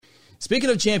Speaking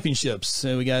of championships,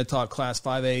 we got to talk Class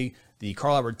 5A. The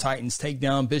Carl Albert Titans take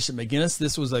down Bishop McGuinness.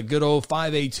 This was a good old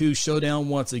 5A2 showdown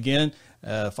once again.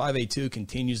 5A2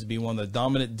 continues to be one of the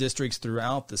dominant districts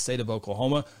throughout the state of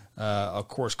Oklahoma. Of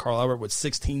course, Carl Albert with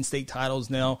 16 state titles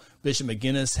now. Bishop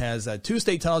McGuinness has 2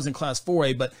 state titles in Class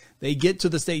 4A, but they get to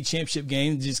the state championship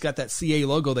game. They just got that CA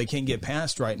logo they can't get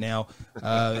past right now.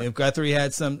 Guthrie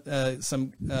had some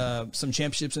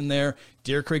championships in there.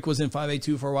 Deer Creek was in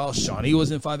 5A2 for a while. Shawnee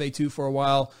was in 5A2 for a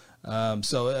while.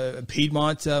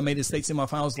 Piedmont made the state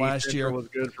semifinals last year. Was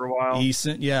good for a while.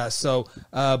 Easton, yeah. So,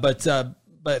 but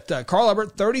Carl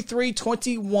Albert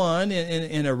 33-21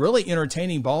 in a really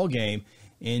entertaining ball game.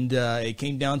 And it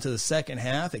came down to the second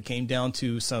half. It came down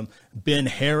to some Ben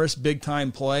Harris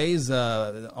big-time plays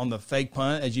on the fake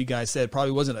punt. As you guys said,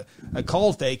 probably wasn't a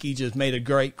called fake. He just made a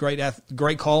great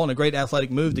call and a great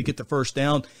athletic move to get the first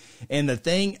down. And the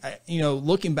thing,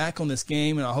 looking back on this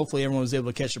game, and hopefully everyone was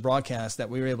able to catch the broadcast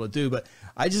that we were able to do, but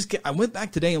I went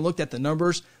back today and looked at the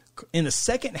numbers. In the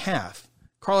second half,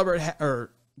 Carl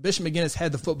Albert Bishop McGuinness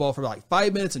had the football for like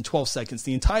 5 minutes and 12 seconds.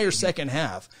 The entire second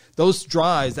half, those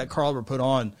drives that Carl Albert put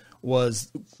on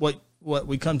was what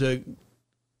we come to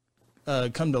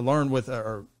learn with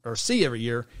or see every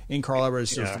year in Carl Albert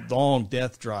is just long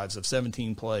death drives of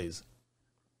 17 plays.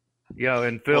 Yeah,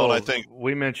 and Phil, I think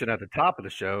we mentioned at the top of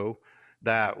the show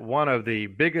that one of the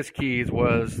biggest keys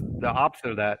was the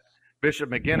opposite of that. Bishop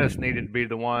McGuinness needed to be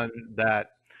the one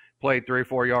that played 3 or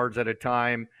 4 yards at a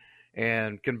time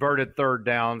and converted third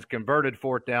downs, converted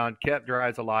fourth down, kept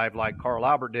drives alive like Carl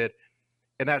Albert did,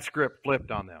 and that script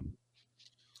flipped on them.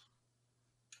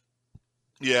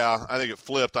 Yeah, I think it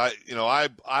flipped. I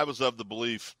was of the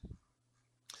belief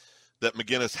that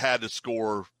McGuinness had to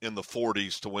score in the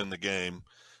 40s to win the game.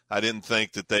 I didn't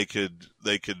think that they could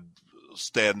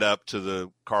stand up to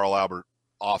the Carl Albert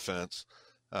offense.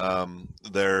 And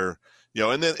then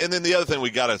the other thing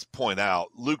we got to point out,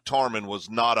 Luke Tarman was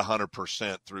not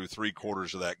 100% through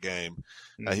 3/4 of that game.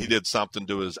 He did something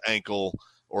to his ankle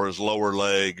or his lower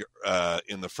leg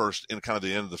in kind of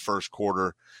the end of the first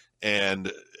quarter, and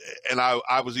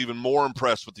I was even more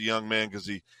impressed with the young man because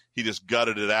he just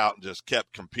gutted it out and just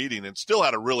kept competing and still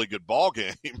had a really good ball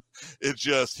game. He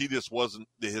just wasn't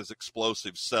his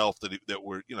explosive self that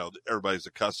everybody's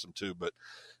accustomed to.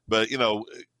 But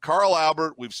Carl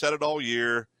Albert, we've said it all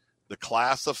year. The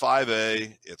class of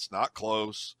 5A, it's not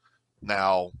close.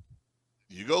 Now,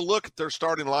 you go look at their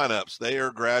starting lineups. They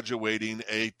are graduating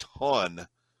a ton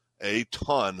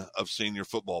of senior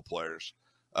football players,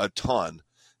 a ton.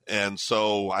 And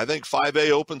so I think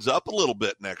 5A opens up a little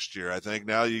bit next year. I think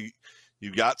now you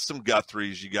got some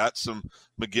Guthries, you got some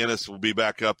McGuinness will be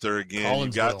back up there again.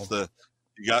 You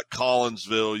got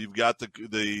Collinsville, you've got the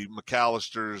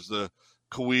McAllisters, the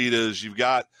Coetas, you've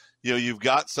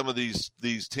got some of these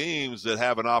teams that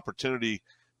have an opportunity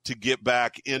to get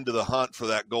back into the hunt for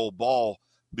that gold ball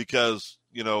because,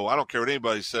 I don't care what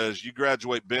anybody says. You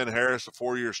graduate Ben Harris, a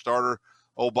 4-year starter.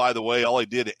 Oh, by the way, all he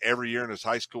did every year in his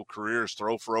high school career is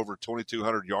throw for over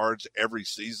 2,200 yards every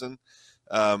season.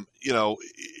 It's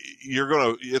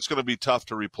going to be tough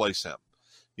to replace him.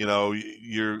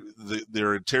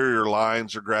 Their interior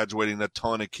lines are graduating a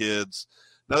ton of kids.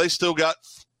 Now they still got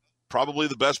probably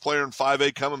the best player in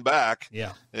 5A coming back.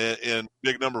 Yeah. And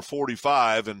big number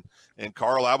 45 and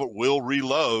Carl Albert will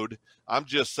reload. I'm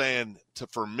just saying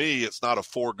for me, it's not a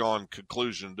foregone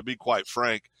conclusion. To be quite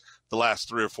frank, the last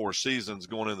 3 or 4 seasons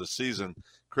going into the season,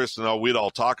 Chris and I, we'd all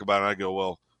talk about it. And I go,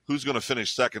 well, who's going to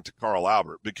finish second to Carl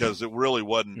Albert? Because it really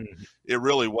wasn't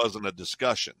a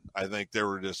discussion. I think they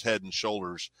were just head and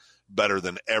shoulders better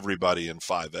than everybody in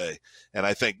 5A. And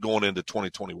I think going into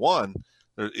 2021,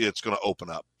 it's going to open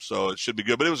up. So it should be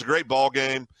good. But it was a great ball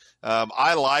game.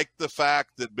 I like the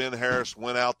fact that Ben Harris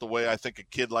went out the way I think a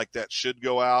kid like that should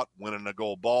go out, winning a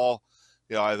gold ball.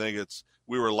 I think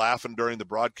we were laughing during the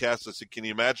broadcast. I said, can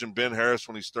you imagine Ben Harris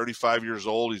when he's 35 years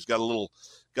old? He's got a little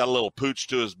pooch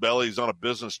to his belly. He's on a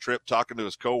business trip talking to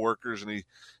his coworkers, and he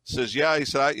says, yeah, he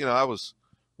said, I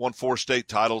won 4 state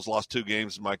titles, lost 2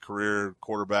 games in my career,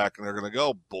 quarterback, and they're going to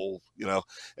go, bull,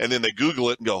 and then they Google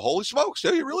it and go, holy smokes,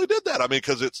 yeah, you really did that. I mean,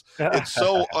 because it's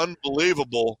so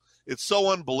unbelievable. It's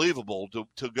so unbelievable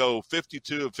to go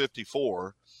 52 and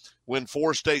 54, win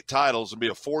 4 state titles and be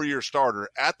a 4-year starter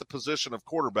at the position of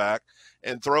quarterback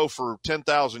and throw for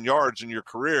 10,000 yards in your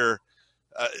career.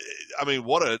 I mean,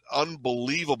 what an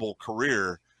unbelievable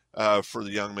career for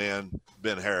the young man,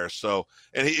 Ben Harris. So,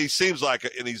 and he seems like,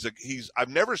 and I've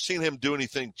never seen him do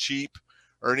anything cheap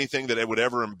or anything that it would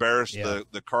ever embarrass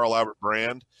the Carl Albert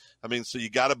brand. I mean, so you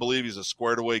got to believe he's a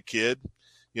squared away kid,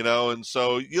 and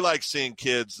so you like seeing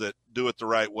kids that do it the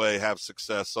right way have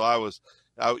success. So I was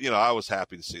I was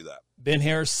happy to see that. Ben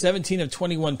Harris, 17 of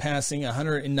 21 passing,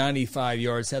 195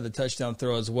 yards, had the touchdown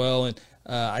throw as well. And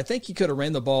I think he could have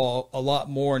ran the ball a lot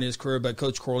more in his career, but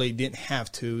Coach Corley didn't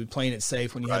have to, playing it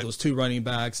safe when you have those two running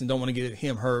backs and don't want to get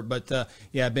him hurt. But,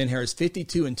 Ben Harris,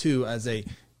 52-2 as a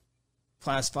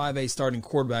Class 5A starting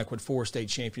quarterback with 4 state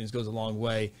champions goes a long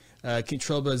way.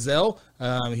 Kentrell Bazell,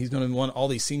 he's going to want all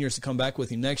these seniors to come back with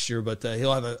him next year, but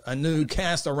he'll have a new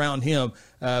cast around him.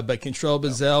 But Kentrell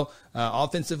Bazell,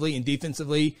 offensively and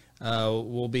defensively,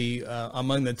 will be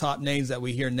among the top names that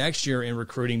we hear next year in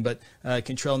recruiting. But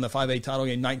Kentrell in the 5A title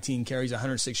game, 19 carries,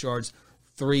 106 yards,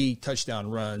 3 touchdown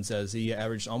runs as he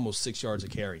averaged almost 6 yards a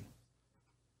carry.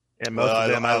 And most of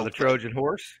them out of the Trojan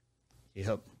horse?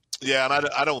 Yep. Yeah, and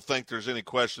I don't think there's any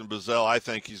question. Bazell, I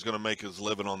think he's going to make his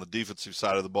living on the defensive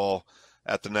side of the ball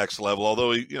at the next level,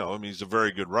 although he's a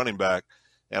very good running back.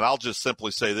 And I'll just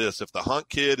simply say this. If the Hunt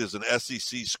kid is an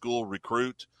SEC school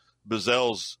recruit,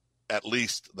 Bazell's at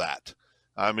least that.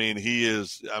 I mean, he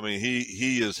is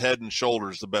head and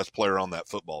shoulders the best player on that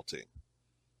football team.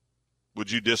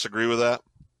 Would you disagree with that?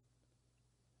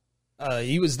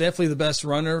 He was definitely the best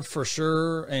runner for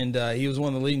sure, and he was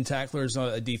one of the leading tacklers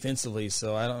defensively.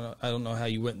 So I don't know how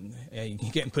you wouldn't.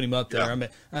 You can't put him up there. Yeah.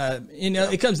 I mean,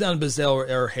 it comes down to Bazell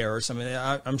or Harris. I mean,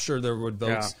 I'm sure there would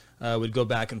votes would go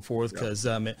back and forth because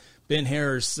Ben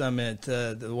Harris,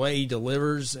 the way he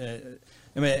delivers.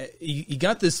 He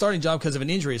got this starting job because of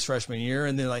an injury his freshman year,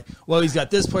 and then he's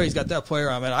got this player, he's got that player.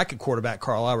 I could quarterback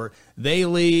Carl Albert. They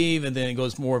leave, and then it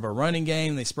goes more of a running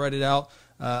game. They spread it out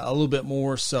a little bit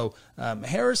more. So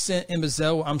Harris and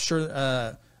Bazell, I'm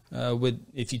sure would,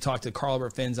 if you talk to Carl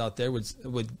Albert fans out there,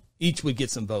 would each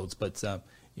get some votes. But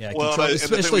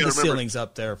especially the ceiling's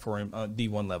up there for him on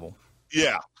D1 level.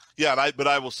 Yeah. But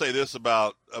I will say this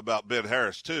about Ben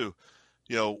Harris too.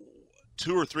 2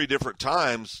 or 3 different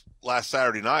times last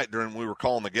Saturday night during we were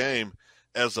calling the game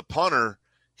as a punter,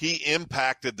 he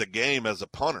impacted the game as a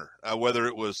punter. Whether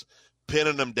it was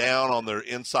pinning them down on their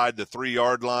inside the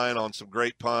 3-yard line on some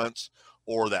great punts,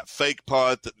 or that fake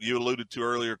punt that you alluded to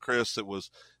earlier, Chris. It was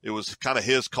kind of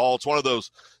his call. It's one of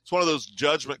those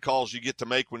judgment calls you get to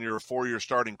make when you're a 4-year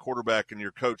starting quarterback and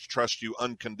your coach trusts you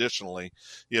unconditionally.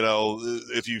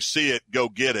 If you see it, go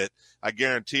get it. I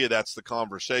guarantee you that's the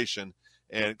conversation.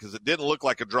 And because it didn't look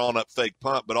like a drawn up fake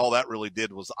punt, but all that really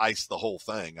did was ice the whole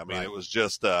thing. I mean, It was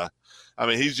just,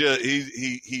 he's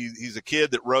a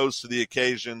kid that rose to the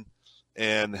occasion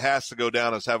and has to go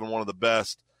down as having one of the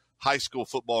best high school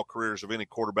football careers of any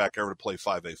quarterback ever to play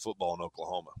 5A football in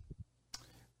Oklahoma.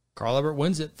 Carl Albert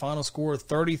wins it. Final score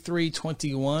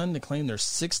 33-21 to claim their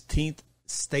 16th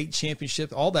state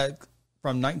championship. All that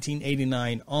from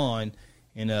 1989 on.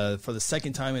 And for the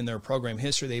second time in their program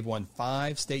history, they've won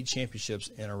 5 state championships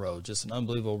in a row. Just an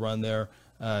unbelievable run there.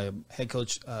 Head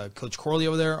coach Coach Corley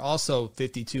over there, also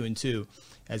 52-2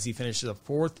 as he finishes the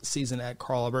 4th season at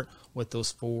Carl Albert with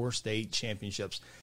those 4 state championships.